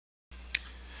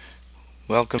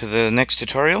Welcome to the next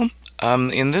tutorial.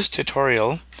 In this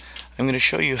tutorial, I'm going to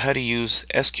show you how to use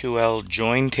SQL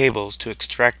join tables to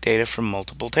extract data from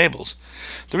multiple tables.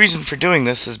 The reason for doing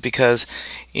this is because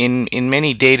in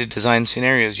many data design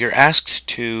scenarios, you're asked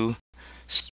to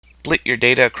split your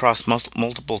data across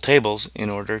multiple tables in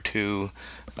order to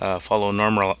follow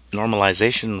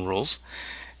normalization rules.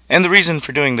 And the reason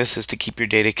for doing this is to keep your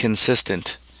data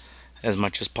consistent as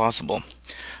much as possible.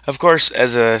 Of course,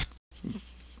 as a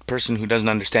person who doesn't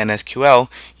understand SQL,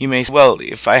 you may say, well,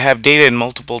 if I have data in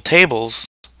multiple tables,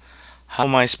 how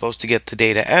am I supposed to get the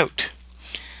data out?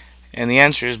 And the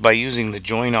answer is by using the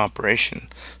join operation.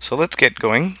 So let's get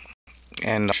going,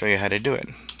 and I'll show you how to do it.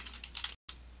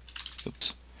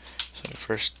 Oops. So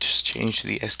first just change to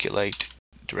the SQLite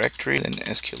directory, then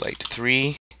SQLite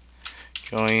 3,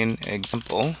 join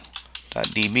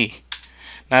example.db.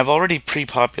 Now I've already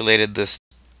pre-populated this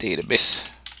database.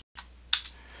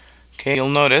 Okay, you'll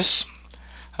notice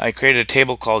I created a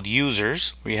table called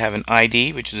users, where you have an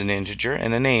ID, which is an integer,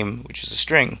 and a name, which is a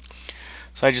string.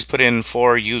 So I just put in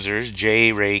 4 users,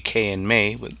 J, Ray, K, and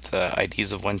May, with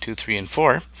IDs of 1, 2, 3, and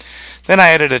 4. Then I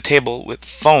added a table with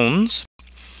phones,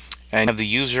 and you have the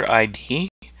user ID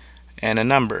and a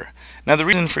number. Now the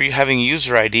reason for you having a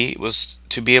user ID was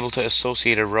to be able to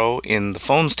associate a row in the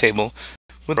phones table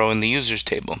with a row in the users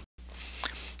table.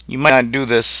 You might not do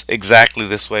this exactly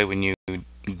this way when you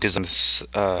design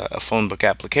a phone book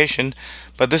application,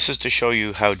 but this is to show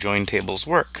you how join tables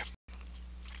work.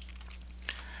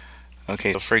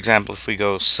 Okay, so for example, if we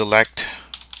go select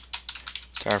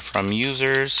star from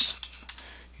users,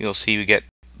 you'll see we get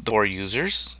the 4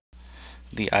 users,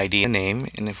 the ID and name,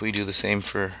 and if we do the same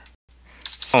for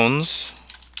phones,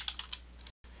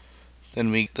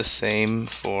 then we get the same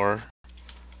for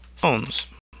phones,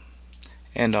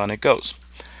 and on it goes.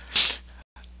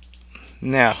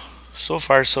 Now, so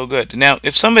far so good. Now,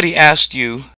 if somebody asked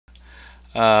you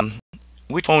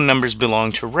which phone numbers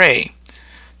belong to Ray,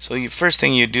 so the first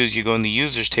thing you do is you go in the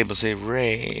users table and say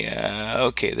Ray,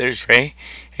 okay, there's Ray,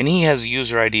 and he has a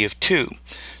user ID of 2.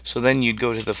 So then you'd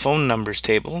go to the phone numbers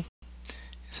table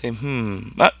and say,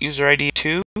 user ID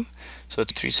 2, so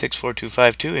it's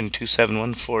 3642252 and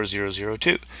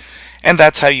 2714002. And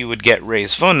that's how you would get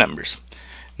Ray's phone numbers.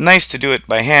 Nice to do it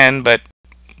by hand, but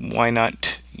why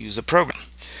not use a program?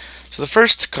 So the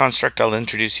first construct I'll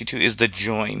introduce you to is the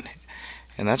join,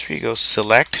 and that's where you go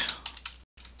select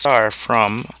star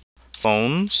from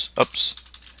phones,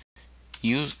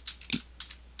 users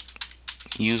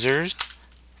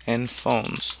and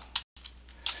phones.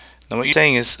 Now what you're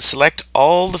saying is select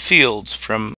all the fields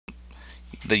from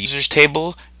the users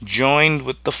table joined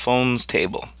with the phones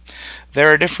table.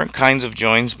 There are different kinds of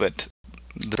joins, but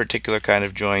the particular kind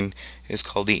of join is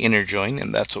called the inner join,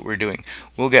 and that's what we're doing.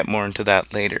 We'll get more into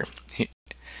that later.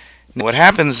 Now, what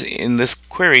happens in this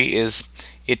query is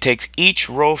it takes each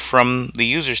row from the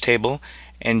users table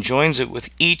and joins it with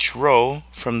each row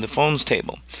from the phones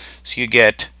table. So you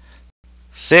get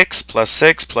 6 plus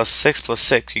 6 plus 6 plus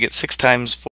 6. You get 6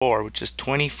 times 4, which is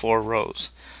 24 rows.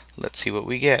 Let's see what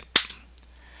we get.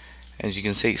 As you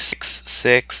can see, 6,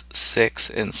 6, 6,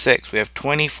 and 6. We have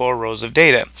 24 rows of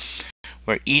data,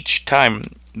 where each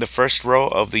time the first row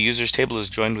of the users table is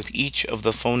joined with each of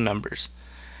the phone numbers,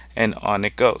 and on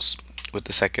it goes with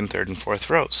the second, third, and fourth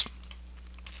rows.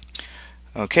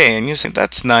 Okay, and you say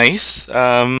that's nice.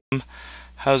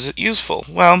 How's it useful?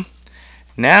 Well,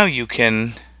 now you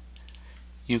can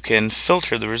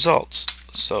filter the results.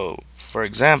 So, for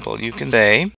example, you can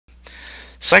say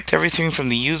select everything from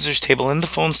the users table and the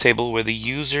phones table where the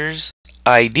user's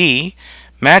ID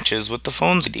matches with the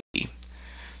phone's ID.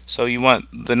 So you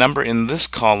want the number in this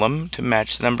column to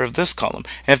match the number of this column.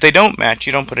 And if they don't match,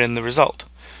 you don't put it in the result.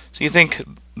 So you think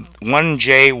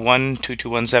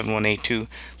 1J122171882,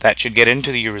 that should get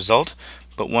into your result,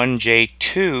 but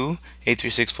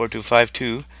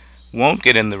 1J283642252 won't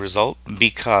get in the result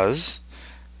because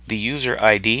the user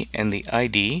ID and the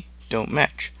ID don't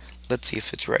match. Let's see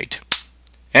if it's right.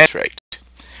 And it's right.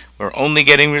 We're only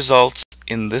getting results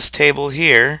in this table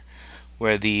here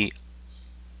where the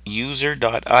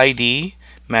user.id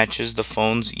matches the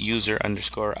phone's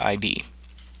user_ID.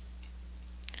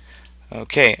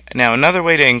 Okay, now another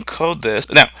way to encode this,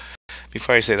 now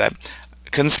before I say that,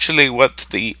 conceptually what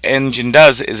the engine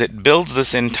does is it builds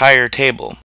this entire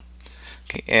table.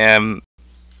 Okay, and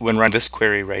when running this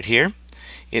query right here,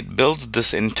 it builds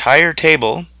this entire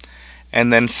table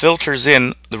and then filters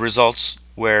in the results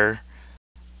where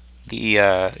the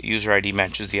user ID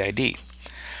matches the ID.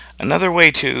 Another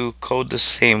way to code the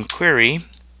same query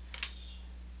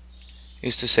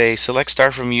is to say select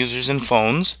star from users and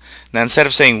phones. Now instead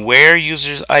of saying where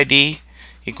users ID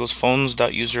equals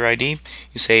phones.userid.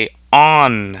 You say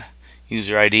on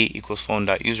user ID equals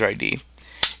phone.userid.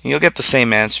 And you'll get the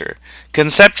same answer.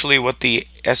 Conceptually, what the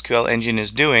SQL engine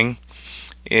is doing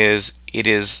is it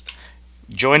is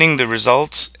joining the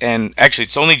results, and actually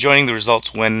it's only joining the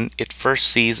results when it first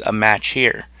sees a match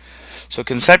here. So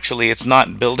conceptually, it's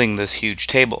not building this huge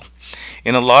table.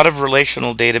 In a lot of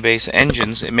relational database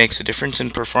engines, it makes a difference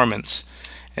in performance,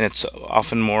 and it's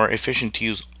often more efficient to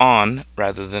use on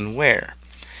rather than where.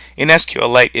 In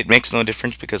SQLite, it makes no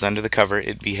difference because under the cover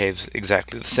it behaves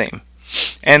exactly the same.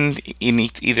 And in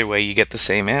either way, you get the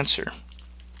same answer.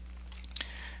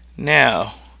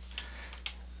 Now,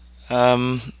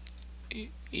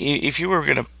 if you were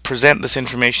going to present this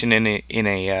information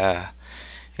in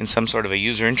some sort of a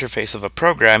user interface of a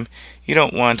program, you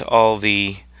don't want all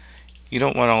the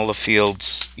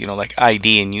fields, like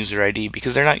ID and user ID,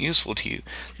 because they're not useful to you.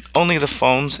 Only the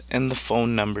phones and the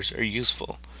phone numbers are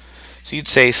useful. So you'd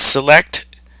say select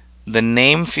the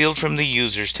name field from the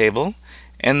users table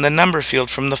and the number field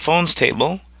from the phones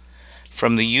table,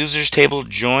 from the users table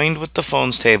joined with the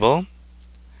phones table,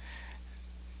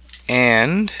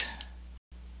 and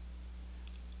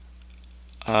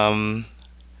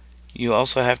you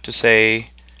also have to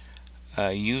say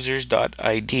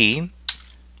users.id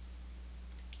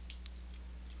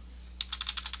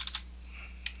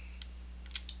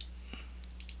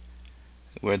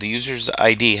where the user's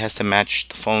ID has to match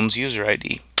the phone's user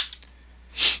ID.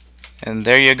 And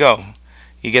there you go.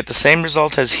 You get the same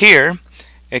result as here,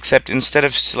 except instead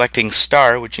of selecting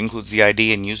star, which includes the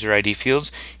ID and user ID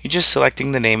fields, you're just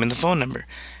selecting the name and the phone number.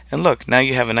 And look, now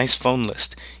you have a nice phone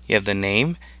list. You have the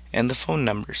name and the phone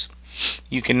numbers.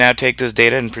 You can now take this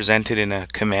data and present it in a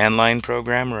command line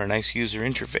program or a nice user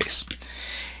interface.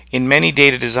 In many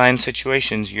data design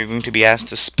situations, you're going to be asked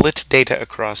to split data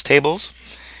across tables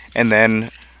and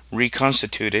then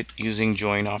reconstitute it using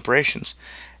join operations.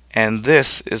 And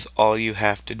this is all you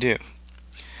have to do.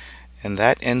 And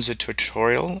that ends the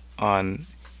tutorial on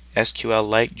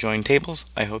SQLite join tables.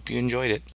 I hope you enjoyed it.